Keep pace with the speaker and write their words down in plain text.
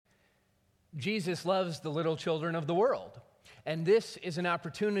Jesus loves the little children of the world. And this is an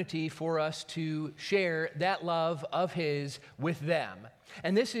opportunity for us to share that love of His with them.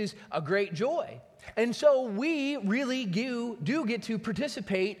 And this is a great joy. And so we really do get to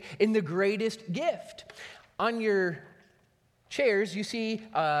participate in the greatest gift. On your chairs, you see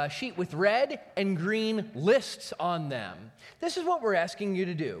a sheet with red and green lists on them. This is what we're asking you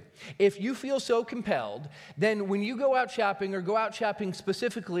to do. If you feel so compelled, then when you go out shopping or go out shopping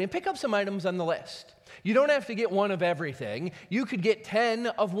specifically and pick up some items on the list, you don't have to get one of everything. You could get 10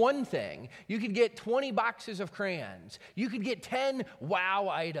 of one thing. You could get 20 boxes of crayons. You could get 10 wow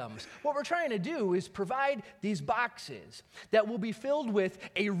items. What we're trying to do is provide these boxes that will be filled with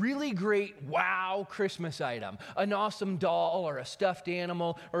a really great wow Christmas item, an awesome doll or a stuffed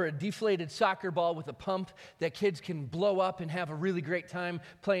animal or a deflated soccer ball with a pump that kids can blow up and have a really great time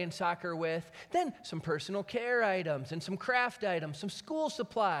playing soccer with. Then some personal care items and some craft items, some school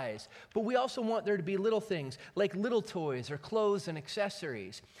supplies. But we also want there to be little things like little toys or clothes and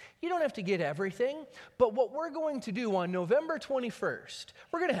accessories. You don't have to get everything, but what we're going to do on November 21st,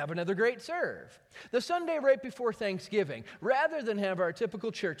 we're going to have another great serve. The Sunday right before Thanksgiving, rather than have our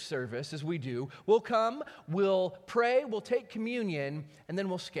typical church service as we do, we'll come, we'll pray, we'll take communion, and then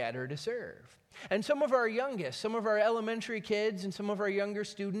we'll scatter to serve. And some of our youngest, some of our elementary kids and some of our younger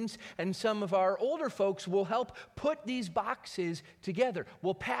students and some of our older folks will help put these boxes together.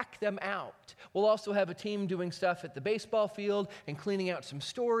 We'll pack them out. We'll also have a team doing stuff at the baseball field and cleaning out some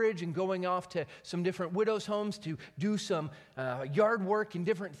storage and going off to some different widows' homes to do some yard work and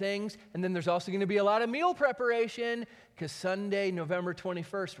different things. And then there's also going to be a lot of meal preparation because Sunday, November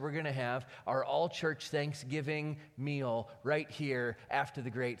 21st, we're going to have our all-church Thanksgiving meal right here after the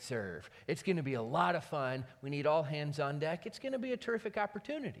great serve. It's going to be a lot of fun. We need all hands on deck. It's going to be a terrific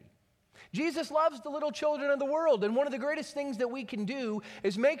opportunity. Jesus loves the little children of the world, and one of the greatest things that we can do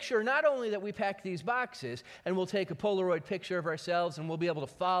is make sure not only that we pack these boxes, and we'll take a Polaroid picture of ourselves, and we'll be able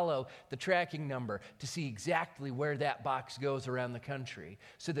to follow the tracking number to see exactly where that box goes around the country,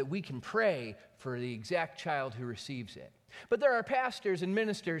 so that we can pray for the exact child who receives it. But there are pastors and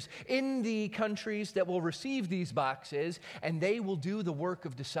ministers in the countries that will receive these boxes, and they will do the work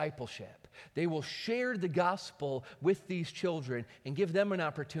of discipleship. They will share the gospel with these children and give them an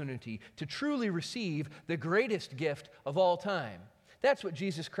opportunity to truly receive the greatest gift of all time. That's what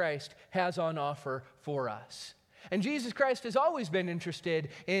Jesus Christ has on offer for us. And Jesus Christ has always been interested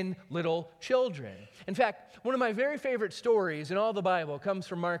in little children. In fact, one of my very favorite stories in all the Bible comes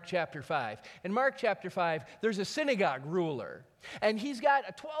from Mark chapter 5. In Mark chapter 5, there's a synagogue ruler. And he's got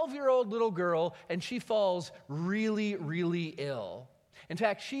a 12-year-old little girl, and she falls really, really ill. In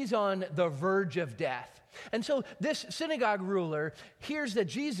fact, she's on the verge of death. And so this synagogue ruler hears that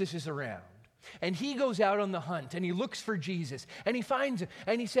Jesus is around. And he goes out on the hunt, and he looks for Jesus, and he finds him,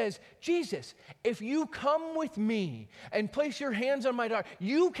 and he says, Jesus, if you come with me and place your hands on my daughter,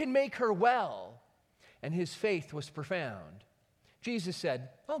 you can make her well. And his faith was profound. Jesus said,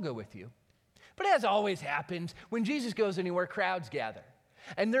 I'll go with you. But as always happens, when Jesus goes anywhere, crowds gather.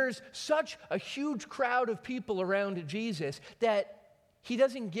 And there's such a huge crowd of people around Jesus that he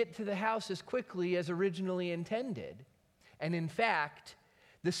doesn't get to the house as quickly as originally intended. And in fact,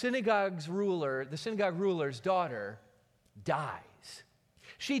 the synagogue ruler's daughter dies.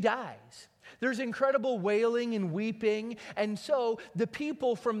 She dies. There's incredible wailing and weeping, and so the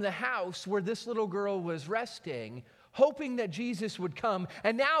people from the house where this little girl was resting, hoping that Jesus would come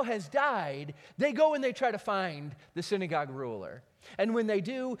and now has died, they go and they try to find the synagogue ruler. And when they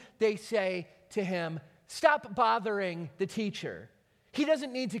do, they say to him, stop bothering the teacher. He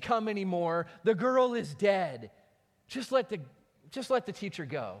doesn't need to come anymore. The girl is dead. Just let the teacher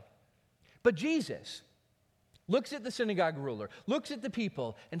go. But Jesus looks at the synagogue ruler, looks at the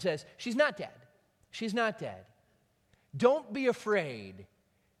people, and says, she's not dead. She's not dead. Don't be afraid.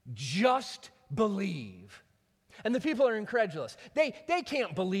 Just believe. And the people are incredulous. They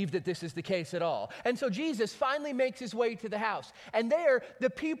can't believe that this is the case at all. And so Jesus finally makes his way to the house. And there, the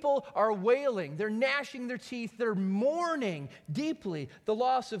people are wailing. They're gnashing their teeth. They're mourning deeply the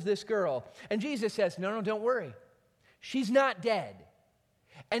loss of this girl. And Jesus says, no, don't worry. She's not dead.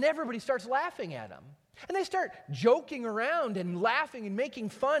 And everybody starts laughing at him. And they start joking around and laughing and making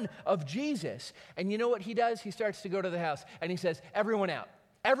fun of Jesus. And you know what he does? He starts to go to the house and he says, everyone out.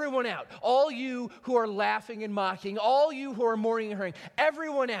 Everyone out. All you who are laughing and mocking, all you who are mourning and hurrying,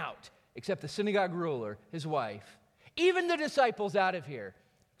 everyone out, except the synagogue ruler, his wife, even the disciples out of here,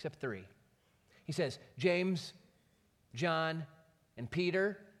 except 3. He says, James, John, and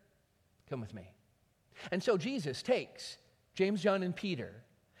Peter, come with me. And so Jesus takes James, John, and Peter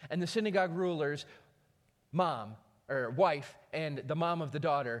and the synagogue ruler's or wife and the mom of the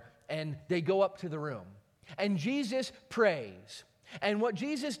daughter, and they go up to the room. And Jesus prays. And what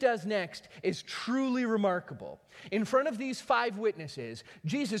Jesus does next is truly remarkable. In front of these 5 witnesses,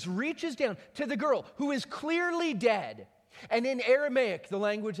 Jesus reaches down to the girl who is clearly dead. And in Aramaic, the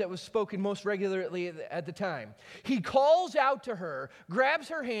language that was spoken most regularly at the time, he calls out to her, grabs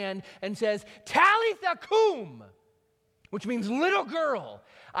her hand, and says, "Talitha cum," which means, "Little girl,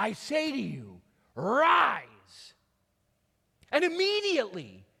 I say to you, rise." And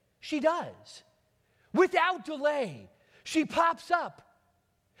immediately she does. Without delay, she pops up.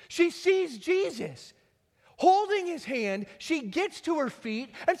 She sees Jesus. Holding his hand, she gets to her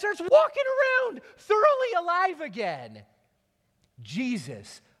feet and starts walking around, thoroughly alive again.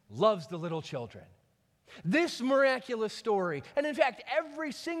 Jesus loves the little children. This miraculous story, and in fact,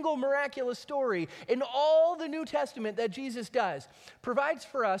 every single miraculous story in all the New Testament that Jesus does, provides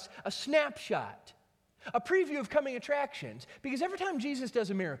for us a snapshot, a preview of coming attractions. Because every time Jesus does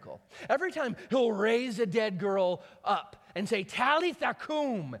a miracle, every time he'll raise a dead girl up and say, "Talitha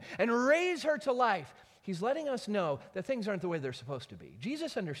cum," and raise her to life, he's letting us know that things aren't the way they're supposed to be.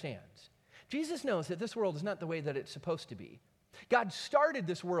 Jesus understands. Jesus knows that this world is not the way that it's supposed to be. God started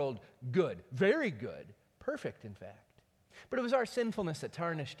this world good, very good, perfect in fact. But it was our sinfulness that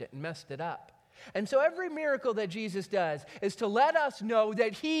tarnished it and messed it up. And so every miracle that Jesus does is to let us know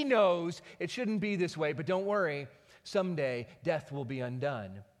that he knows it shouldn't be this way. But don't worry, someday death will be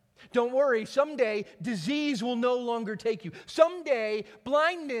undone. Don't worry, someday disease will no longer take you. Someday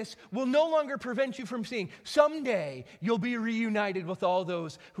blindness will no longer prevent you from seeing. Someday you'll be reunited with all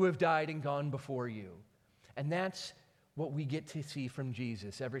those who have died and gone before you. And that's what we get to see from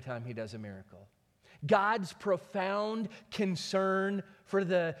Jesus every time he does a miracle. God's profound concern for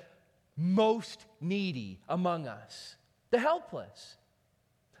the most needy among us, the helpless,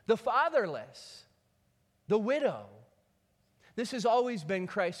 the fatherless, the widow. This has always been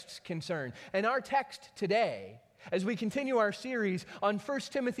Christ's concern. And our text today, as we continue our series on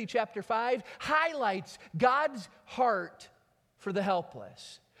 1 Timothy chapter 5, highlights God's heart for the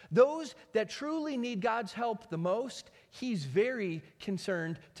helpless. Those that truly need God's help the most, he's very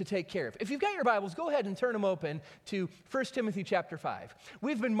concerned to take care of. If you've got your Bibles, go ahead and turn them open to 1 Timothy chapter 5.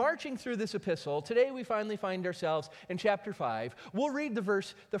 We've been marching through this epistle. Today we finally find ourselves in chapter 5. We'll read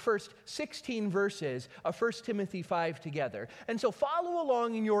the first 16 verses of 1 Timothy 5 together. And so follow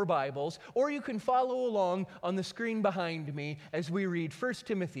along in your Bibles, or you can follow along on the screen behind me as we read 1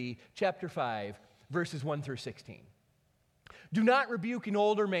 Timothy chapter 5, verses 1 through 16. "Do not rebuke an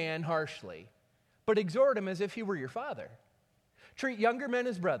older man harshly, but exhort him as if he were your father. Treat younger men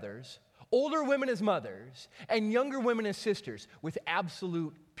as brothers, older women as mothers, and younger women as sisters with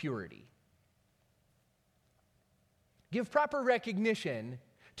absolute purity. Give proper recognition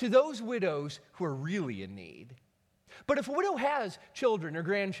to those widows who are really in need. But if a widow has children or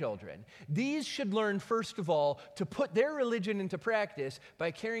grandchildren, these should learn, first of all, to put their religion into practice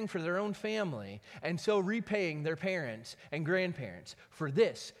by caring for their own family and so repaying their parents and grandparents, for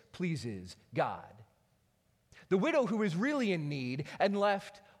this pleases God. The widow who is really in need and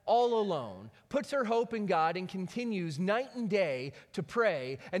left all alone puts her hope in God and continues night and day to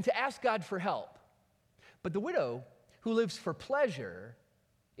pray and to ask God for help. But the widow who lives for pleasure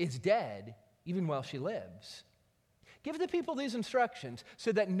is dead even while she lives. Give the people these instructions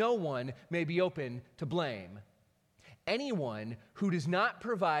so that no one may be open to blame. Anyone who does not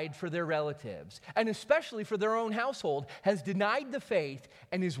provide for their relatives, and especially for their own household, has denied the faith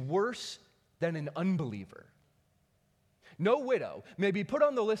and is worse than an unbeliever. No widow may be put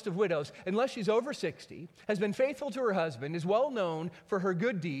on the list of widows unless she's over 60, has been faithful to her husband, is well known for her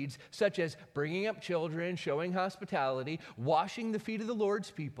good deeds, such as bringing up children, showing hospitality, washing the feet of the Lord's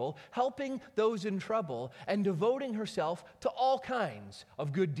people, helping those in trouble, and devoting herself to all kinds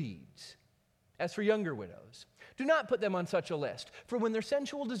of good deeds. As for younger widows, do not put them on such a list, for when their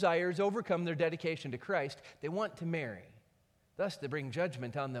sensual desires overcome their dedication to Christ, they want to marry. Thus they bring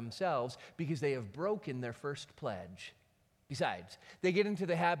judgment on themselves because they have broken their first pledge. Besides, they get into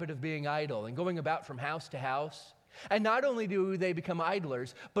the habit of being idle and going about from house to house. And not only do they become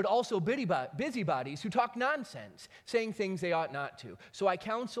idlers, but also busybodies who talk nonsense, saying things they ought not to. So I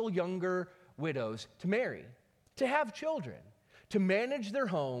counsel younger widows to marry, to have children, to manage their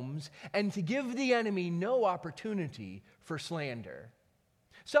homes, and to give the enemy no opportunity for slander.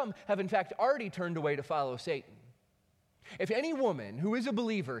 Some have in fact already turned away to follow Satan. If any woman who is a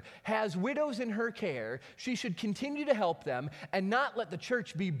believer has widows in her care, she should continue to help them and not let the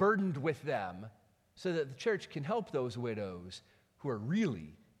church be burdened with them, so that the church can help those widows who are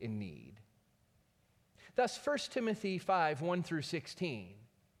really in need. Thus, 1 Timothy 5, 1 through 16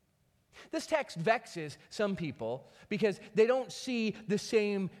 This text vexes some people because they don't see the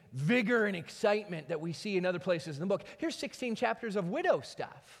same vigor and excitement that we see in other places in the book. Here's 16 chapters of widow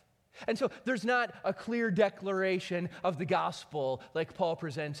stuff. And so there's not a clear declaration of the gospel like Paul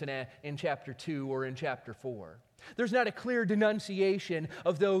presents in chapter 2 or in chapter 4. There's not a clear denunciation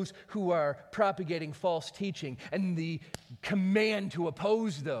of those who are propagating false teaching and the command to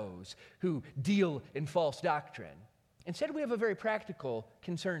oppose those who deal in false doctrine. Instead, we have a very practical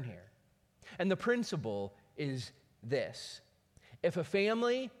concern here. And the principle is this: if a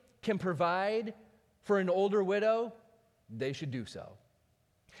family can provide for an older widow, they should do so.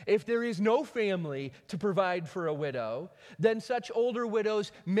 If there is no family to provide for a widow, then such older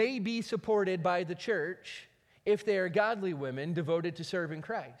widows may be supported by the church if they are godly women devoted to serving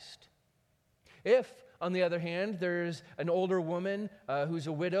Christ. If, on the other hand, there's an older woman who's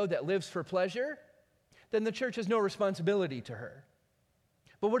a widow that lives for pleasure, then the church has no responsibility to her.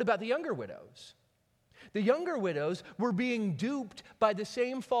 But what about the younger widows? The younger widows were being duped by the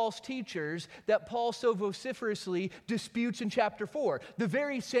same false teachers that Paul so vociferously disputes in chapter 4. The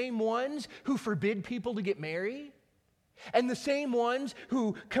very same ones who forbid people to get married, and the same ones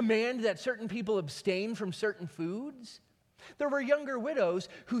who command that certain people abstain from certain foods. There were younger widows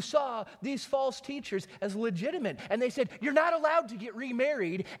who saw these false teachers as legitimate, and they said, "You're not allowed to get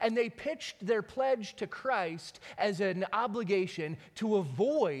remarried," and they pitched their pledge to Christ as an obligation to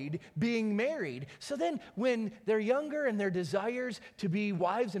avoid being married. So then when they're younger and their desires to be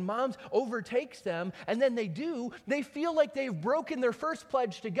wives and moms overtakes them, and then they do, they feel like they've broken their first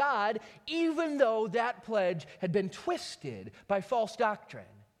pledge to God, even though that pledge had been twisted by false doctrine.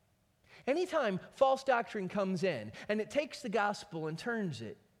 Anytime false doctrine comes in and it takes the gospel and turns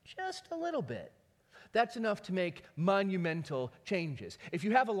it just a little bit, that's enough to make monumental changes. If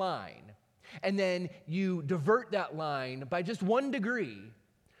you have a line and then you divert that line by just 1 degree,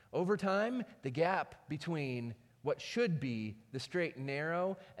 over time, the gap between what should be the straight and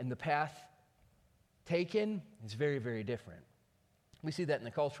narrow and the path taken is very, very different. We see that in the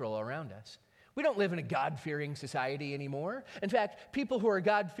culture all around us. We don't live in a God-fearing society anymore. In fact, people who are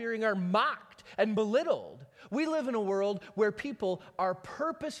God-fearing are mocked and belittled. We live in a world where people are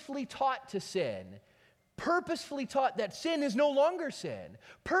purposefully taught to sin, purposefully taught that sin is no longer sin,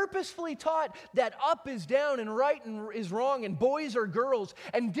 purposefully taught that up is down and right is wrong and boys are girls,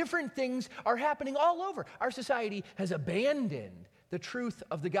 and different things are happening all over. Our society has abandoned the truth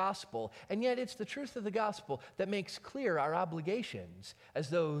of the gospel, and yet it's the truth of the gospel that makes clear our obligations as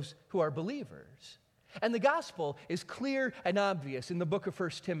those who are believers. And the gospel is clear and obvious in the book of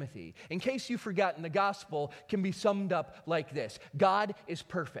 1 Timothy. In case you've forgotten, the gospel can be summed up like this: God is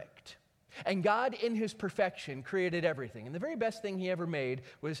perfect, and God in his perfection created everything, and the very best thing he ever made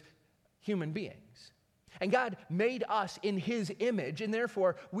was human beings. And God made us in his image, and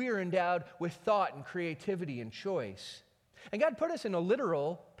therefore we are endowed with thought and creativity and choice. And God put us in a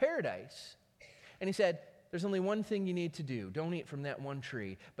literal paradise. And he said, there's only one thing you need to do. Don't eat from that one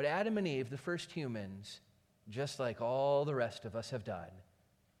tree. But Adam and Eve, the first humans, just like all the rest of us have done,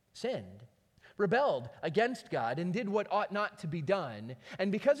 sinned, rebelled against God, and did what ought not to be done.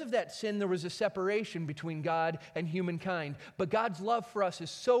 And because of that sin, there was a separation between God and humankind. But God's love for us is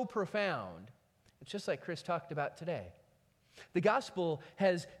so profound. It's just like Chris talked about today. The gospel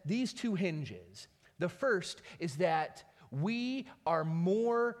has these 2 hinges. The first is that we are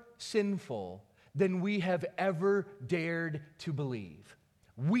more sinful than we have ever dared to believe.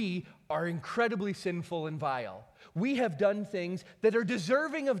 We are incredibly sinful and vile. We have done things that are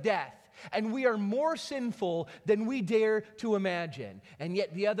deserving of death, and we are more sinful than we dare to imagine. And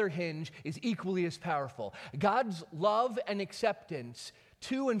yet the other hinge is equally as powerful. God's love and acceptance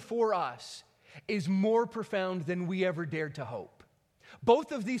to and for us is more profound than we ever dared to hope.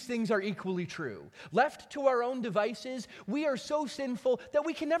 Both of these things are equally true. Left to our own devices, we are so sinful that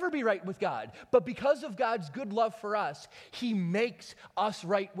we can never be right with God. But because of God's good love for us, he makes us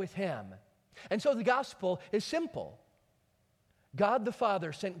right with him. And so the gospel is simple. God the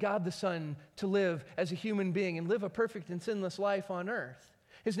Father sent God the Son to live as a human being and live a perfect and sinless life on earth.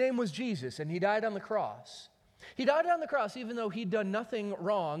 His name was Jesus, and he died on the cross. He died on the cross even though he'd done nothing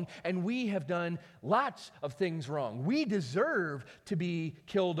wrong, and we have done lots of things wrong. We deserve to be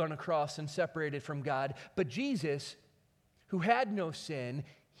killed on a cross and separated from God, but Jesus, who had no sin,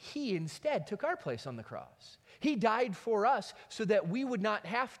 he instead took our place on the cross. He died for us so that we would not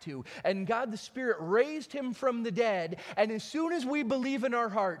have to. And God the Spirit raised him from the dead. And as soon as we believe in our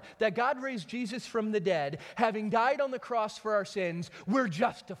heart that God raised Jesus from the dead, having died on the cross for our sins, we're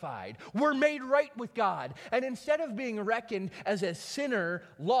justified. We're made right with God. And instead of being reckoned as a sinner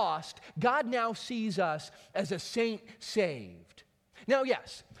lost, God now sees us as a saint saved. Now,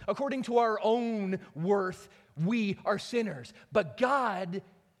 yes, according to our own worth, we are sinners, but God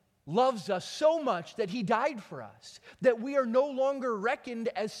loves us so much that he died for us, that we are no longer reckoned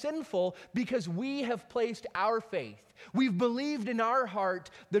as sinful because we have placed our faith. We've believed in our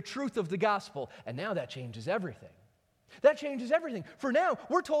heart the truth of the gospel, and now that changes everything. That changes everything. For now,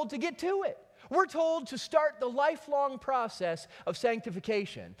 we're told to get to it. We're told to start the lifelong process of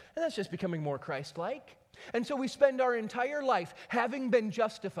sanctification, and that's just becoming more Christ-like. And so we spend our entire life, having been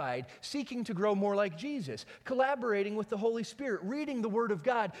justified, seeking to grow more like Jesus, collaborating with the Holy Spirit, reading the Word of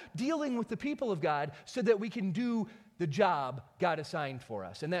God, dealing with the people of God so that we can do the job God assigned for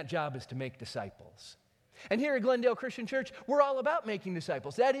us. And that job is to make disciples. And here at Glendale Christian Church, we're all about making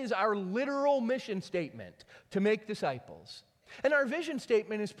disciples. That is our literal mission statement, to make disciples. And our vision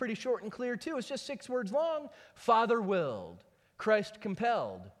statement is pretty short and clear too. It's just 6 words long. Father willed, Christ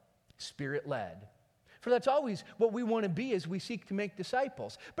compelled, Spirit led. For that's always what we want to be as we seek to make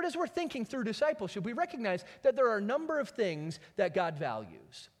disciples. But as we're thinking through discipleship, we recognize that there are a number of things that God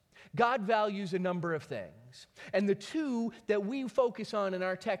values. God values a number of things. And the 2 that we focus on in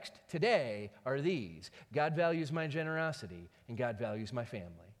our text today are these. God values my generosity, and God values my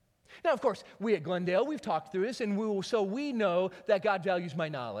family. Now, of course, we at Glendale, we've talked through this, and we know that God values my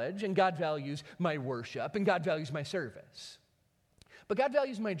knowledge, and God values my worship, and God values my service. But God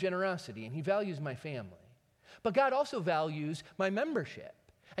values my generosity, and he values my family. But God also values my membership,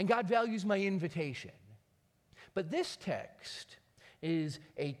 and God values my invitation. But this text is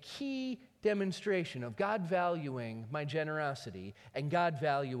a key demonstration of God valuing my generosity and God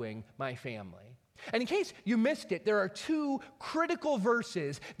valuing my family. And in case you missed it, there are 2 critical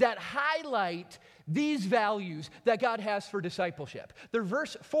verses that highlight these values that God has for discipleship. They're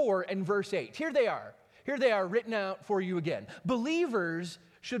verse 4 and verse 8. Here they are. Here they are written out for you again. Believers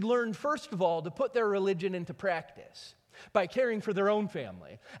should learn, first of all, to put their religion into practice by caring for their own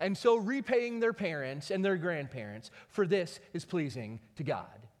family, and so repaying their parents and their grandparents, for this is pleasing to God.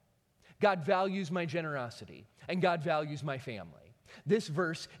 God values my generosity, and God values my family. This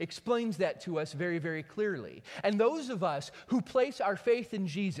verse explains that to us very, very clearly. And those of us who place our faith in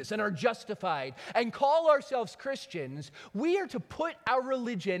Jesus and are justified and call ourselves Christians, we are to put our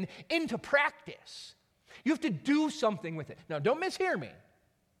religion into practice. You have to do something with it. Now, don't mishear me.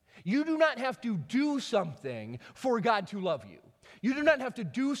 You do not have to do something for God to love you. You do not have to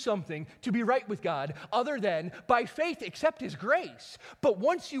do something to be right with God other than by faith accept his grace. But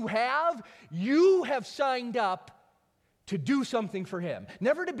once you have signed up to do something for him.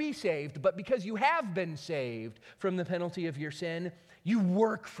 Never to be saved, but because you have been saved from the penalty of your sin, you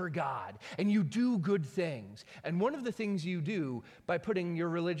work for God and you do good things. And one of the things you do by putting your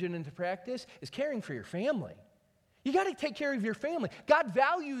religion into practice is caring for your family. You got to take care of your family. God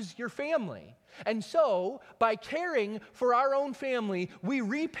values your family. And so, by caring for our own family, we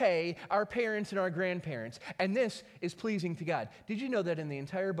repay our parents and our grandparents. And this is pleasing to God. Did you know that in the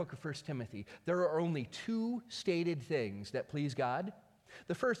entire book of 1 Timothy, there are only 2 stated things that please God?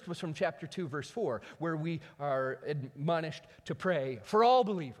 The first was from chapter 2, verse 4, where we are admonished to pray for all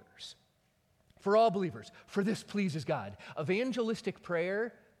believers. For all believers. For this pleases God. Evangelistic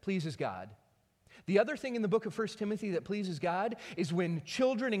prayer pleases God. The other thing in the book of 1 Timothy that pleases God is when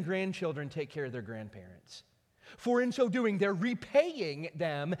children and grandchildren take care of their grandparents. For in so doing, they're repaying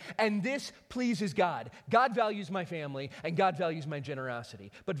them, and this pleases God. God values my family, and God values my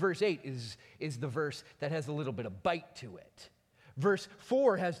generosity. But verse 8 is the verse that has a little bit of bite to it. Verse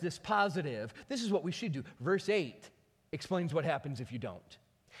 4 has this positive. This is what we should do. Verse 8 explains what happens if you don't.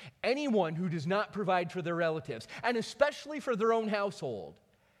 Anyone who does not provide for their relatives, and especially for their own household,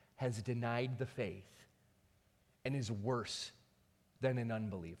 has denied the faith and is worse than an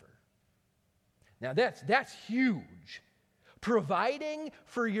unbeliever. Now that's huge. Providing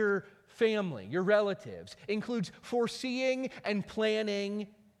for your family, your relatives, includes foreseeing and planning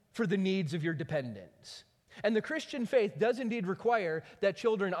for the needs of your dependents. And the Christian faith does indeed require that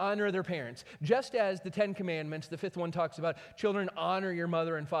children honor their parents. Just as the 10 Commandments, the 5th one talks about children honor your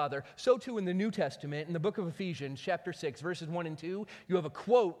mother and father, so too in the New Testament, in the book of Ephesians, chapter 6, verses 1 and 2, you have a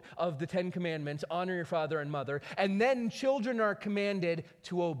quote of the 10 Commandments, honor your father and mother, and then children are commanded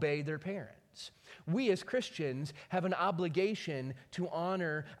to obey their parents. We as Christians have an obligation to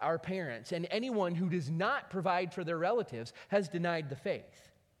honor our parents, and anyone who does not provide for their relatives has denied the faith.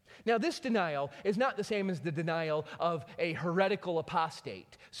 Now, this denial is not the same as the denial of a heretical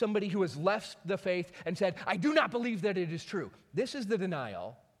apostate, somebody who has left the faith and said, I do not believe that it is true. This is the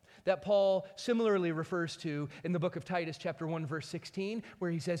denial that Paul similarly refers to in the book of Titus, chapter 1, verse 16, where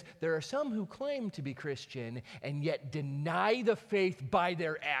he says, there are some who claim to be Christian and yet deny the faith by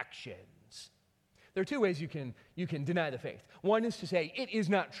their actions. There are two ways you can deny the faith. One is to say, it is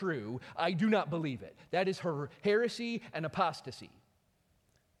not true, I do not believe it. That is heresy and apostasy.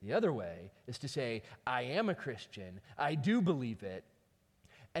 The other way is to say, I am a Christian, I do believe it,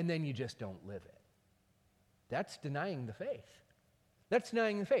 and then you just don't live it. That's denying the faith. That's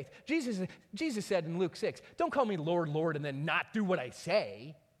denying the faith. Jesus said in Luke 6, don't call me Lord, Lord, and then not do what I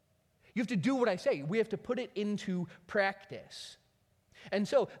say. You have to do what I say. We have to put it into practice. And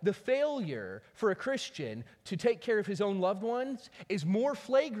so the failure for a Christian to take care of his own loved ones is more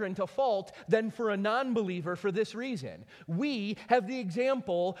flagrant a fault than for a non-believer for this reason. We have the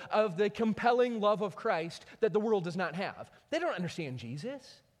example of the compelling love of Christ that the world does not have. They don't understand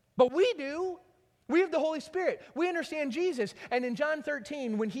Jesus, but we do. We have the Holy Spirit. We understand Jesus. And in John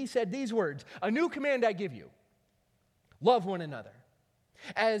 13, when he said these words, a new command I give you, love one another.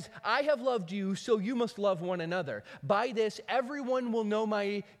 As I have loved you, so you must love one another. By this, everyone will know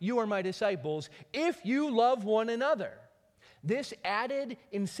you are my disciples if you love one another. This added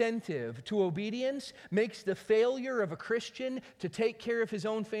incentive to obedience makes the failure of a Christian to take care of his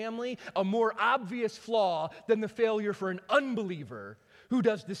own family a more obvious flaw than the failure for an unbeliever who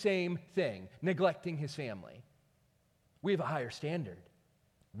does the same thing, neglecting his family. We have a higher standard.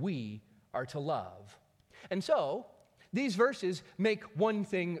 We are to love. And so, these verses make one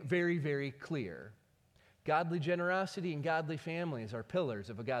thing very, very clear. Godly generosity and godly families are pillars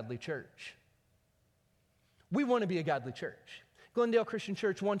of a godly church. We want to be a godly church. Glendale Christian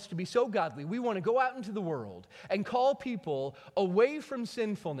Church wants to be so godly. We want to go out into the world and call people away from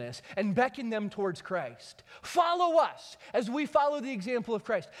sinfulness and beckon them towards Christ. Follow us as we follow the example of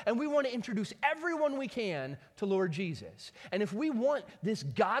Christ. And we want to introduce everyone we can to Lord Jesus. And if we want this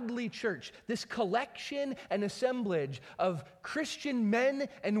godly church, this collection and assemblage of Christian men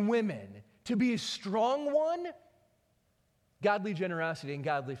and women to be a strong one, godly generosity and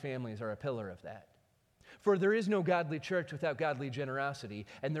godly families are a pillar of that. For there is no godly church without godly generosity,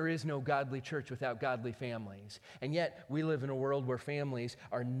 and there is no godly church without godly families. And yet, we live in a world where families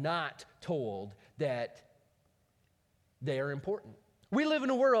are not told that they are important. We live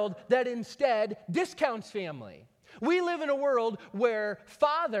in a world that instead discounts family. We live in a world where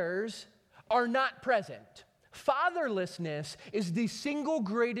fathers are not present. Fatherlessness is the single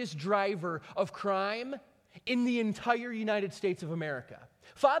greatest driver of crime in the entire United States of America.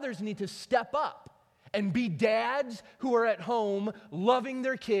 Fathers need to step up and be dads who are at home loving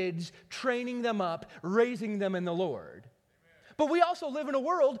their kids, training them up, raising them in the Lord. But we also live in a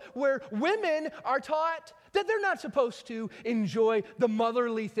world where women are taught that they're not supposed to enjoy the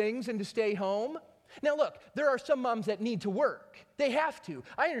motherly things and to stay home. Now look, there are some moms that need to work. They have to.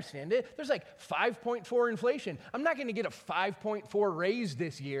 I understand it. There's like 5.4 inflation. I'm not going to get a 5.4 raise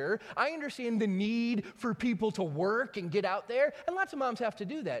this year. I understand the need for people to work and get out there, and lots of moms have to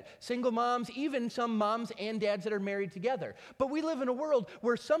do that. Single moms, even some moms and dads that are married together. But we live in a world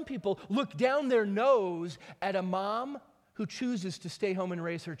where some people look down their nose at a mom who chooses to stay home and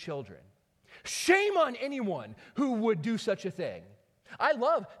raise her children. Shame on anyone who would do such a thing. I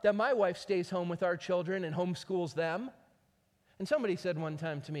love that my wife stays home with our children and homeschools them. And somebody said one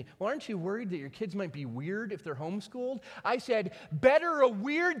time to me, well, aren't you worried that your kids might be weird if they're homeschooled? I said, better a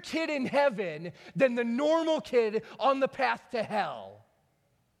weird kid in heaven than the normal kid on the path to hell.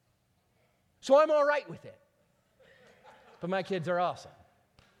 So I'm all right with it. But my kids are awesome.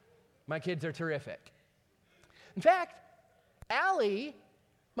 My kids are terrific. In fact, Allie,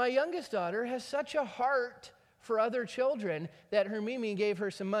 my youngest daughter, has such a heart for other children that her Mimi gave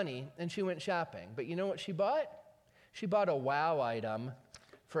her some money and she went shopping. But you know what she bought? She bought a wow item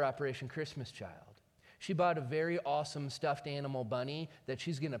for Operation Christmas Child. She bought a very awesome stuffed animal bunny that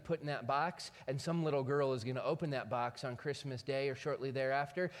she's going to put in that box, and some little girl is going to open that box on Christmas Day or shortly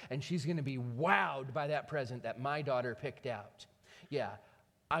thereafter, and she's going to be wowed by that present that my daughter picked out. Yeah,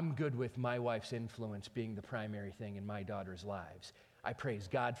 I'm good with my wife's influence being the primary thing in my daughter's lives. I praise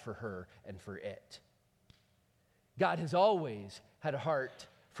God for her and for it. God has always had a heart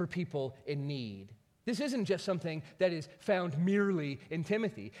for people in need. This isn't just something that is found merely in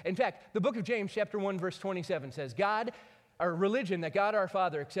Timothy. In fact, the book of James, chapter 1, verse 27 says, our religion that God our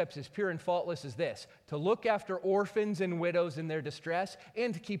Father accepts as pure and faultless is this, to look after orphans and widows in their distress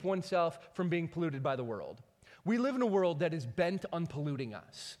and to keep oneself from being polluted by the world. We live in a world that is bent on polluting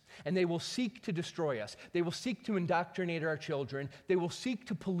us, and they will seek to destroy us. They will seek to indoctrinate our children. They will seek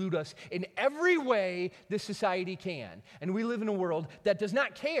to pollute us in every way this society can. And we live in a world that does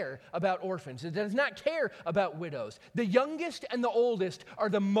not care about orphans. It does not care about widows. The youngest and the oldest are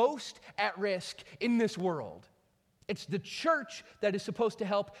the most at risk in this world. It's the church that is supposed to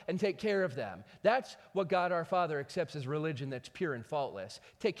help and take care of them. That's what God our Father accepts as religion that's pure and faultless.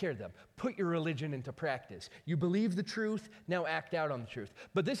 Take care of them. Put your religion into practice. You believe the truth, now act out on the truth.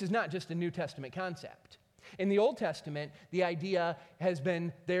 But this is not just a New Testament concept. In the Old Testament, the idea has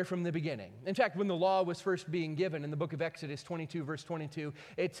been there from the beginning. In fact, when the law was first being given in the book of Exodus 22, verse 22,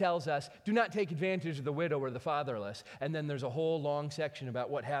 it tells us, do not take advantage of the widow or the fatherless. And then there's a whole long section about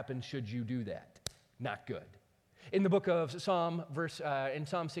what happens should you do that. Not good. In the book of Psalm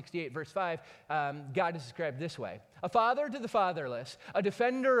 68, verse 5, God is described this way. A father to the fatherless, a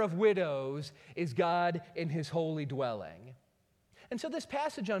defender of widows, is God in his holy dwelling. And so this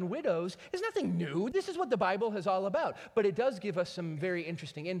passage on widows is nothing new. This is what the Bible is all about. But it does give us some very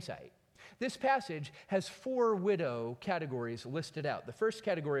interesting insight. This passage has 4 widow categories listed out. The first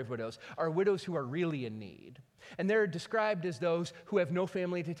category of widows are widows who are really in need. And they're described as those who have no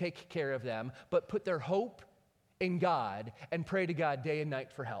family to take care of them, but put their hope in God and pray to God day and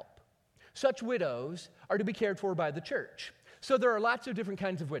night for help. Such widows are to be cared for by the church. So there are lots of different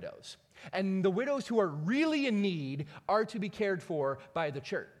kinds of widows. And the widows who are really in need are to be cared for by the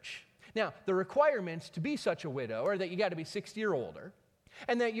church. Now, the requirements to be such a widow are that you got to be 60 or older,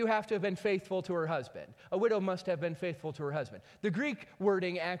 and that you have to have been faithful to her husband. A widow must have been faithful to her husband. The Greek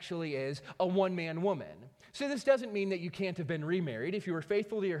wording actually is a one-man woman. So this doesn't mean that you can't have been remarried. If you were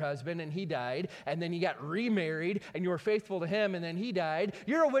faithful to your husband and he died, and then you got remarried and you were faithful to him and then he died,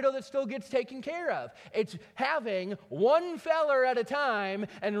 you're a widow that still gets taken care of. It's having one feller at a time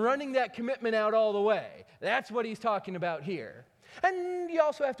and running that commitment out all the way. That's what he's talking about here. And you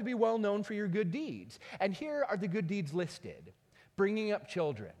also have to be well known for your good deeds. And here are the good deeds listed. Bringing up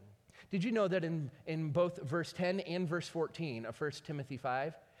children. Did you know that in both verse 10 and verse 14 of 1 Timothy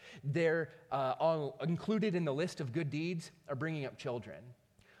 5, they're all included in the list of good deeds are bringing up children.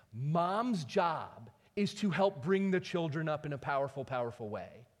 Mom's job is to help bring the children up in a powerful, powerful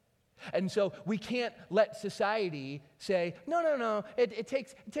way. And so we can't let society say, no, it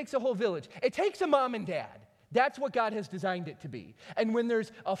takes a whole village. It takes a mom and dad. That's what God has designed it to be. And when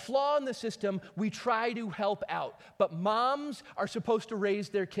there's a flaw in the system, we try to help out. But moms are supposed to raise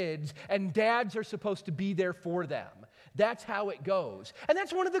their kids, and dads are supposed to be there for them. That's how it goes. And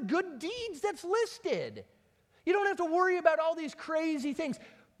that's one of the good deeds that's listed. You don't have to worry about all these crazy things.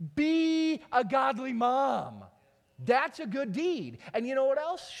 Be a godly mom. That's a good deed. And you know what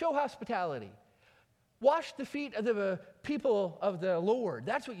else? Show hospitality. Wash the feet of the people of the Lord.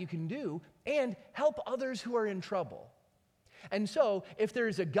 That's what you can do. And help others who are in trouble. And so, if there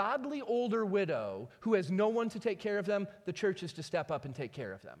is a godly older widow who has no one to take care of them, the church is to step up and take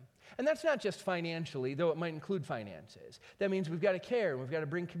care of them. And that's not just financially, though it might include finances. That means we've got to care, and we've got to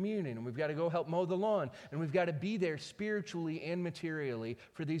bring communion, and we've got to go help mow the lawn, and we've got to be there spiritually and materially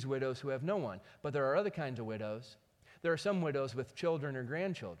for these widows who have no one. But there are other kinds of widows. There are some widows with children or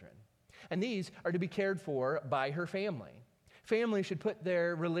grandchildren. And these are to be cared for by her family. Family should put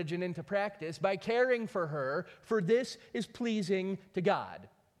their religion into practice by caring for her, for this is pleasing to God.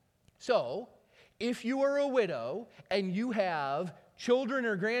 So, if you are a widow and you have children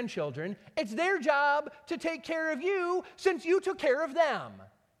or grandchildren, it's their job to take care of you since you took care of them.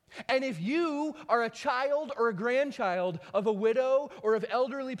 And if you are a child or a grandchild of a widow or of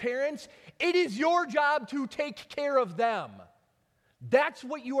elderly parents, it is your job to take care of them. That's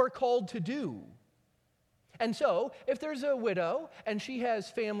what you are called to do. And so, if there's a widow and she has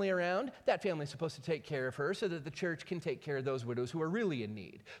family around, that family is supposed to take care of her so that the church can take care of those widows who are really in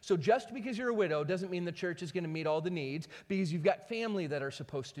need. So just because you're a widow doesn't mean the church is going to meet all the needs, because you've got family that are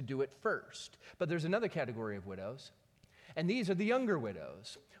supposed to do it first. But there's another category of widows, and these are the younger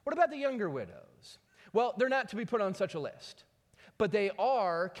widows. What about the younger widows? Well, they're not to be put on such a list, but they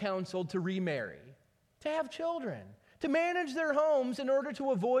are counseled to remarry, to have children, to manage their homes in order to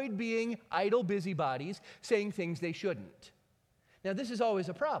avoid being idle busybodies saying things they shouldn't. Now, this is always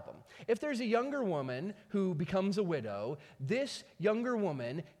a problem. If there's a younger woman who becomes a widow, this younger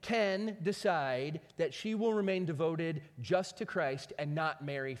woman can decide that she will remain devoted just to Christ and not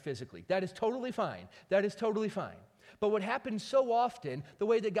marry physically. That is totally fine. That is totally fine. But what happens so often, the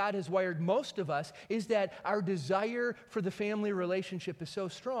way that God has wired most of us, is that our desire for the family relationship is so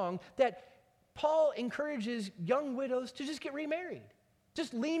strong that Paul encourages young widows to just get remarried.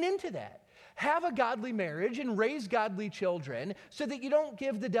 Just lean into that. Have a godly marriage and raise godly children so that you don't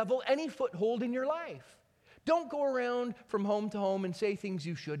give the devil any foothold in your life. Don't go around from home to home and say things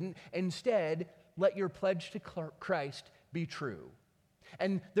you shouldn't. Instead, let your pledge to Christ be true.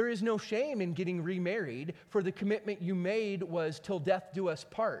 And there is no shame in getting remarried, for the commitment you made was till death do us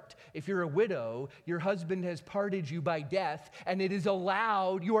part. If you're a widow, your husband has parted you by death, and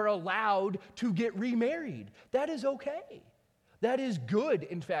you are allowed to get remarried. That is okay. That is good,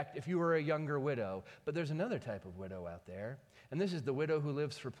 in fact, if you are a younger widow. But there's another type of widow out there, and this is the widow who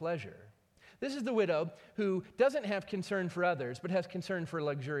lives for pleasure. This is the widow who doesn't have concern for others, but has concern for a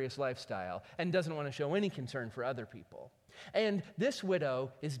luxurious lifestyle and doesn't want to show any concern for other people. And this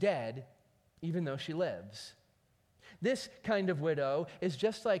widow is dead, even though she lives. This kind of widow is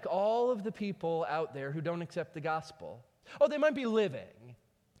just like all of the people out there who don't accept the gospel. Oh, they might be living,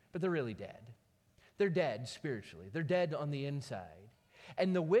 but they're really dead. They're dead spiritually. They're dead on the inside.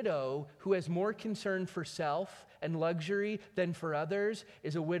 And the widow who has more concern for self and luxury than for others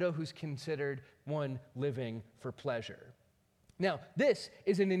is a widow who's considered one living for pleasure. Now, this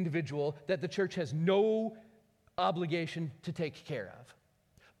is an individual that the church has no obligation to take care of.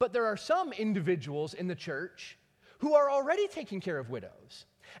 But there are some individuals in the church who are already taking care of widows.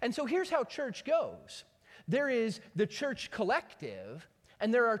 And so here's how church goes. There is the church collective,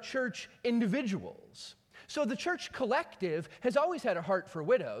 and there are church individuals. So the church collective has always had a heart for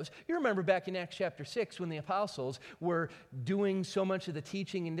widows. You remember back in Acts chapter 6 when the apostles were doing so much of the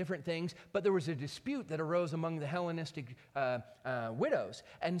teaching and different things, but there was a dispute that arose among the Hellenistic widows.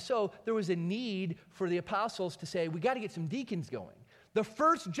 And so there was a need for the apostles to say, we got to get some deacons going. The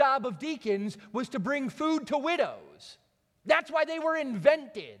first job of deacons was to bring food to widows. That's why they were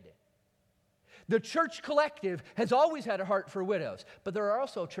invented. The church collective has always had a heart for widows, but there are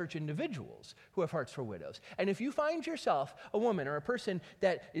also church individuals who have hearts for widows. And if you find yourself a woman or a person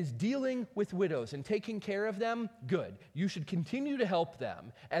that is dealing with widows and taking care of them, good. You should continue to help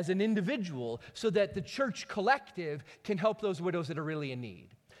them as an individual so that the church collective can help those widows that are really in need.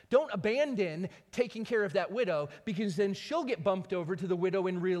 Don't abandon taking care of that widow, because then she'll get bumped over to the widow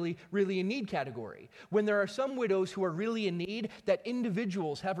in really in need category. When there are some widows who are really in need that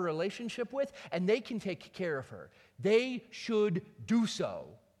individuals have a relationship with and they can take care of her, they should do so.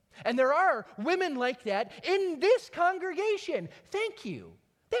 And there are women like that in this congregation. Thank you.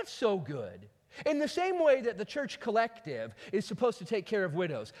 That's so good. In the same way that the church collective is supposed to take care of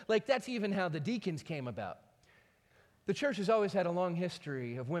widows, like that's even how the deacons came about. The church has always had a long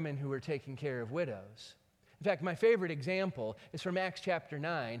history of women who were taking care of widows. In fact, my favorite example is from Acts chapter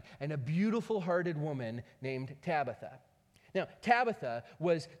 9 and a beautiful-hearted woman named Tabitha. Now, Tabitha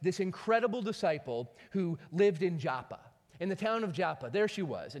was this incredible disciple who lived in Joppa, in the town of Joppa. There she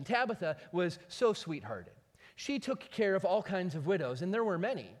was, and Tabitha was so sweet-hearted. She took care of all kinds of widows, and there were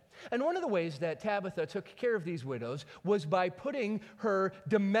many. And one of the ways that Tabitha took care of these widows was by putting her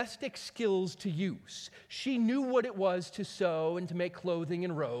domestic skills to use. She knew what it was to sew and to make clothing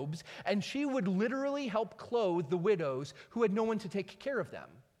and robes, and she would literally help clothe the widows who had no one to take care of them.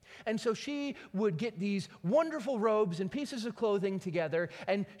 And so she would get these wonderful robes and pieces of clothing together,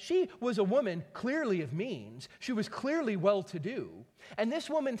 and she was a woman clearly of means. She was clearly well-to-do. And this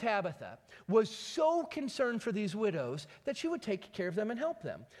woman, Tabitha, was so concerned for these widows that she would take care of them and help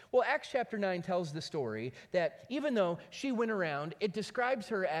them. Well, Acts chapter 9 tells the story that even though she went around, it describes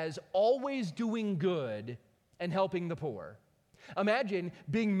her as always doing good and helping the poor. Imagine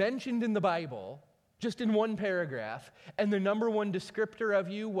being mentioned in the Bible just in one paragraph, and the number one descriptor of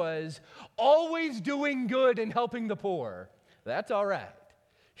you was always doing good and helping the poor. That's all right.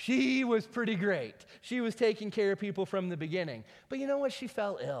 She was pretty great. She was taking care of people from the beginning. But you know what? She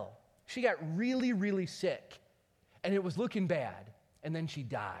fell ill. She got really sick, and it was looking bad, and then she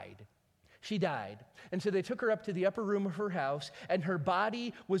died. She died. And so they took her up to the upper room of her house, and her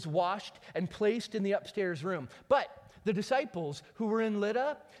body was washed and placed in the upstairs room. But the disciples who were in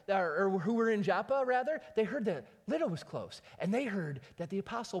Lydda, or who were in Joppa, rather, they heard that Lydda was close. And they heard that the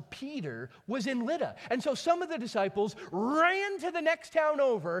apostle Peter was in Lydda. And so some of the disciples ran to the next town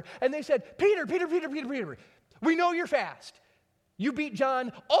over, and they said, Peter, we know you're fast. You beat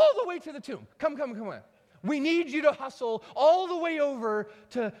John all the way to the tomb. Come on. We need you to hustle all the way over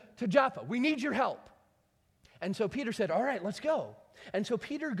to Joppa. We need your help. And so Peter said, all right, let's go. And so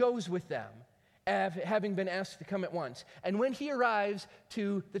Peter goes with them, having been asked to come at once. And when he arrives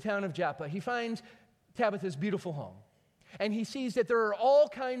to the town of Joppa, he finds Tabitha's beautiful home. And he sees that there are all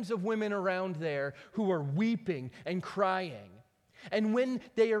kinds of women around there who are weeping and crying. And when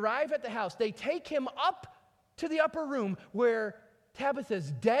they arrive at the house, they take him up to the upper room where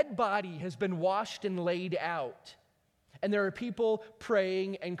Tabitha's dead body has been washed and laid out. And there are people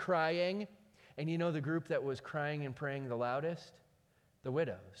praying and crying. And you know the group that was crying and praying the loudest? The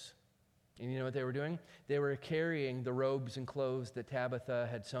widows. And you know what they were doing? They were carrying the robes and clothes that Tabitha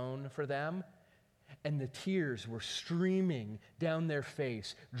had sewn for them, And the tears were streaming down their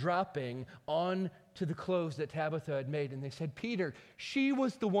face, dropping onto the clothes that Tabitha had made. And they said, Peter, she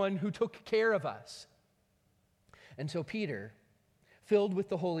was the one who took care of us. And so Peter, filled with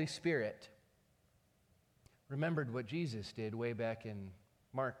the Holy Spirit, remembered what Jesus did way back in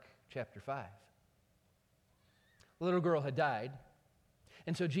Mark chapter 5. A little girl had died,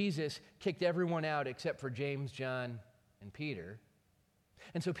 and so Jesus kicked everyone out except for James, John, and Peter.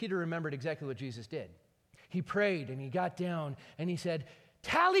 And so Peter remembered exactly what Jesus did. He prayed, and he got down, and he said,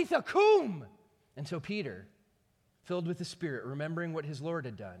 Talitha cum! And so Peter, filled with the Spirit, remembering what his Lord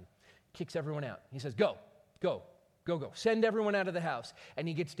had done, kicks everyone out. He says, go, go, go, go. Send everyone out of the house. And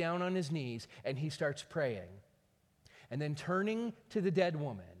he gets down on his knees, and he starts praying. And then turning to the dead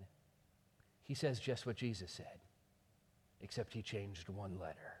woman, he says just what Jesus said, except he changed one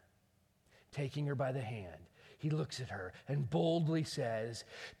letter. Taking her by the hand, he looks at her and boldly says,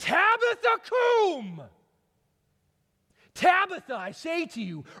 Tabitha cum! Tabitha, I say to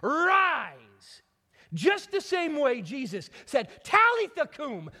you, rise. Just the same way Jesus said, Talitha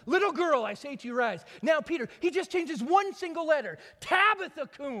cum, little girl, I say to you, rise. Now Peter, he just changes one single letter, Tabitha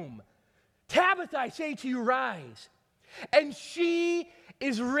cum. Tabitha, I say to you, rise. And she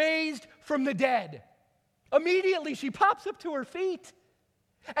is raised from the dead. Immediately, she pops up to her feet.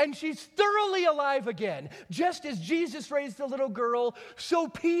 And she's thoroughly alive again. Just as Jesus raised the little girl, so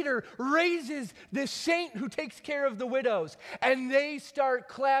Peter raises this saint who takes care of the widows. And they start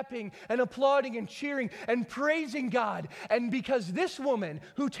clapping and applauding and cheering and praising God. And because this woman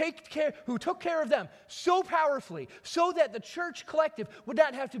who took care of them so powerfully, so that the church collective would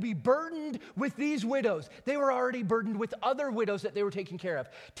not have to be burdened with these widows. They were already burdened with other widows that they were taking care of.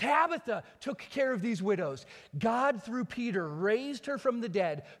 Tabitha took care of these widows. God, through Peter, raised her from the dead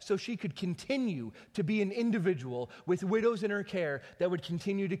so she could continue to be an individual with widows in her care that would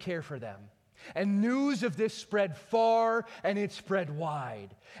continue to care for them. And news of this spread far and it spread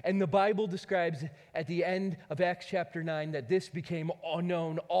wide. And the Bible describes at the end of Acts chapter 9 that this became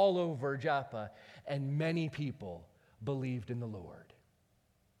known all over Joppa, and many people believed in the Lord.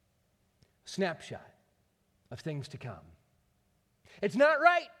 Snapshot of things to come. It's not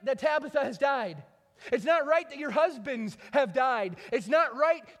right that Tabitha has died. It's not right that your husbands have died. It's not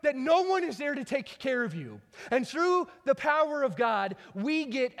right that no one is there to take care of you. And through the power of God, we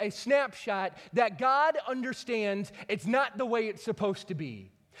get a snapshot that God understands it's not the way it's supposed to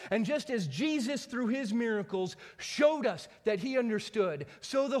be. And just as Jesus, through his miracles, showed us that he understood,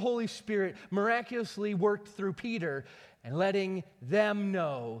 so the Holy Spirit miraculously worked through Peter and letting them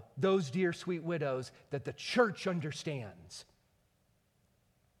know, those dear sweet widows, that the church understands.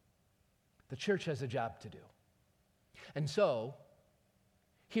 The church has a job to do. And so,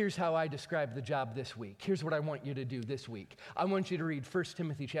 here's how I describe the job this week. Here's what I want you to do this week. I want you to read 1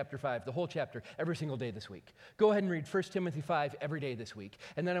 Timothy chapter 5, the whole chapter, every single day this week. Go ahead and read 1 Timothy 5 every day this week.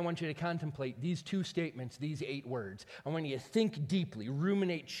 And then I want you to contemplate these 2 statements, these 8 words. I want you to think deeply,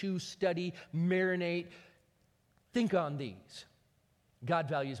 ruminate, chew, study, marinate. Think on these. God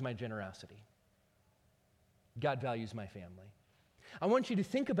values my generosity. God values my family. I want you to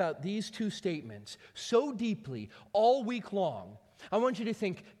think about these 2 statements so deeply all week long. I want you to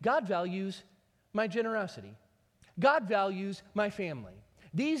think, God values my generosity. God values my family.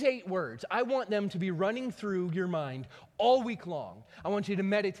 These 8 words, I want them to be running through your mind all week long. I want you to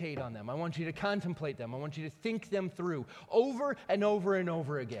meditate on them. I want you to contemplate them. I want you to think them through over and over and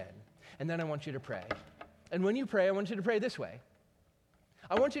over again. And then I want you to pray. And when you pray, I want you to pray this way.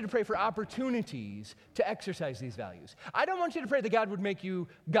 I want you to pray for opportunities to exercise these values. I don't want you to pray that God would make you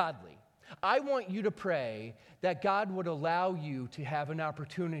godly. I want you to pray that God would allow you to have an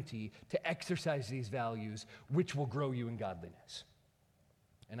opportunity to exercise these values, which will grow you in godliness.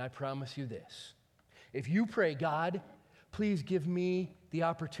 And I promise you this. If you pray, God, please give me the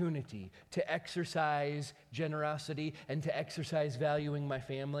opportunity to exercise generosity and to exercise valuing my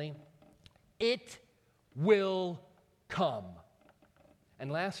family, it will come.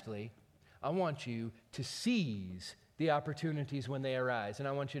 And lastly, I want you to seize the opportunities when they arise, and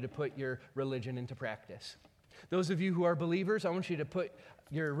I want you to put your religion into practice. Those of you who are believers, I want you to put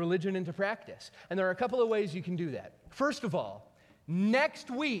your religion into practice. And there are a couple of ways you can do that. First of all,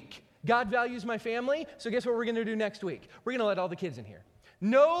 next week, God values my family, so guess what we're going to do next week? We're going to let all the kids in here.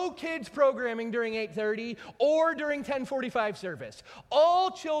 No kids programming during 8:30 or during 10:45 service.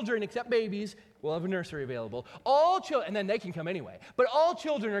 All children, except babies, we'll have a nursery available. All children, and then they can come anyway, but all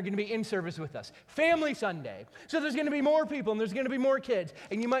children are going to be in service with us. Family Sunday. So there's going to be more people, and there's going to be more kids,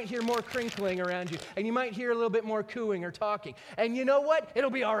 and you might hear more crinkling around you, and you might hear a little bit more cooing or talking. And you know what? It'll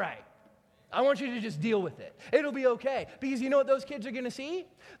be all right. I want you to just deal with it. It'll be okay. Because you know what those kids are going to see?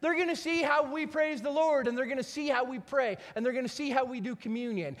 They're going to see how we praise the Lord, and they're going to see how we pray, and they're going to see how we do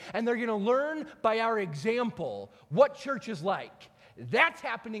communion, and they're going to learn by our example what church is like. That's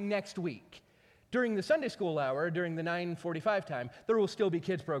happening next week. During the Sunday school hour, during the 9:45 time, there will still be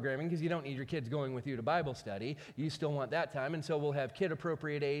kids programming because you don't need your kids going with you to Bible study. You still want that time, and so we'll have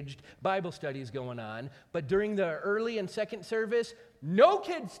kid-appropriate aged Bible studies going on. But during the early and second service, no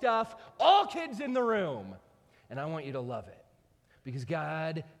kid stuff, all kids in the room. And I want you to love it because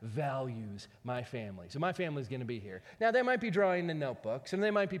God values my family. So my family's going to be here. Now, they might be drawing the notebooks, and they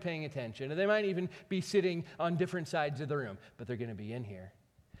might be paying attention, and they might even be sitting on different sides of the room, but they're going to be in here.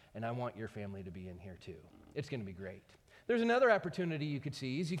 And I want your family to be in here too. It's going to be great. There's another opportunity you could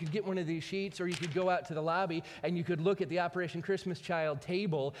seize. You could get one of these sheets, or you could go out to the lobby and you could look at the Operation Christmas Child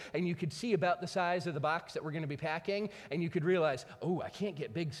table, and you could see about the size of the box that we're going to be packing, and you could realize, oh, I can't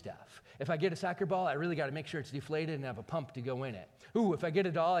get big stuff. If I get a soccer ball, I really got to make sure it's deflated and have a pump to go in it. Ooh, if I get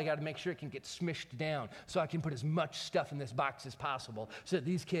a doll, I got to make sure it can get smished down so I can put as much stuff in this box as possible so that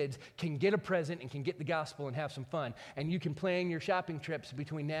these kids can get a present and can get the gospel and have some fun. And you can plan your shopping trips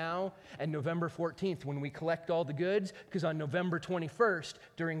between now and November 14th when we collect all the goods, because on November 21st,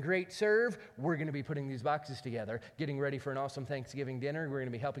 during Great Serve, we're going to be putting these boxes together, getting ready for an awesome Thanksgiving dinner. We're going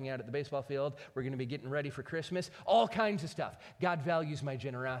to be helping out at the baseball field. We're going to be getting ready for Christmas. All kinds of stuff. God values my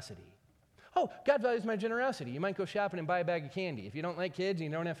generosity. Oh, God values my generosity. You might go shopping and buy a bag of candy. If you don't like kids and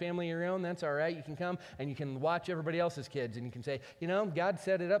you don't have family of your own, that's all right. You can come and you can watch everybody else's kids, and you can say, you know, God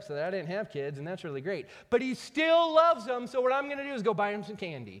set it up so that I didn't have kids, and that's really great. But he still loves them, so what I'm going to do is go buy him some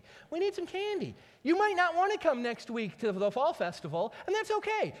candy. We need some candy. You might not want to come next week to the fall festival, and that's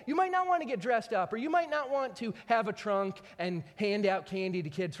okay. You might not want to get dressed up, or you might not want to have a trunk and hand out candy to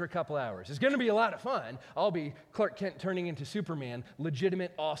kids for a couple hours. It's going to be a lot of fun. I'll be Clark Kent turning into Superman,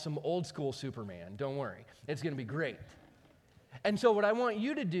 legitimate, awesome, old school Superman. Don't worry. It's going to be great. And so what I want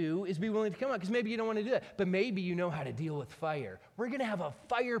you to do is be willing to come out, because maybe you don't want to do that, but maybe you know how to deal with fire. We're going to have a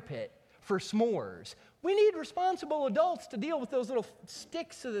fire pit for s'mores. We need responsible adults to deal with those little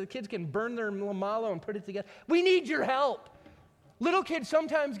sticks so that the kids can burn their mallow and put it together. We need your help. Little kids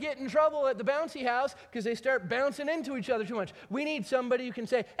sometimes get in trouble at the bouncy house because they start bouncing into each other too much. We need somebody who can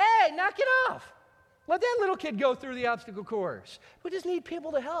say, hey, knock it off. Let that little kid go through the obstacle course. We just need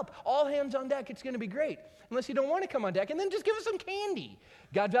people to help. All hands on deck. It's going to be great. Unless you don't want to come on deck, and then just give us some candy.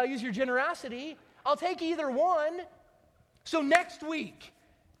 God values your generosity. I'll take either one. So next week,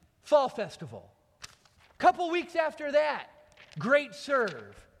 Fall Festival. Couple weeks after that, Great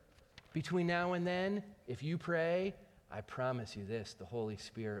Serve. Between now and then, if you pray, I promise you this, the Holy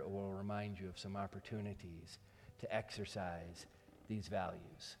Spirit will remind you of some opportunities to exercise these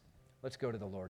values. Let's go to the Lord.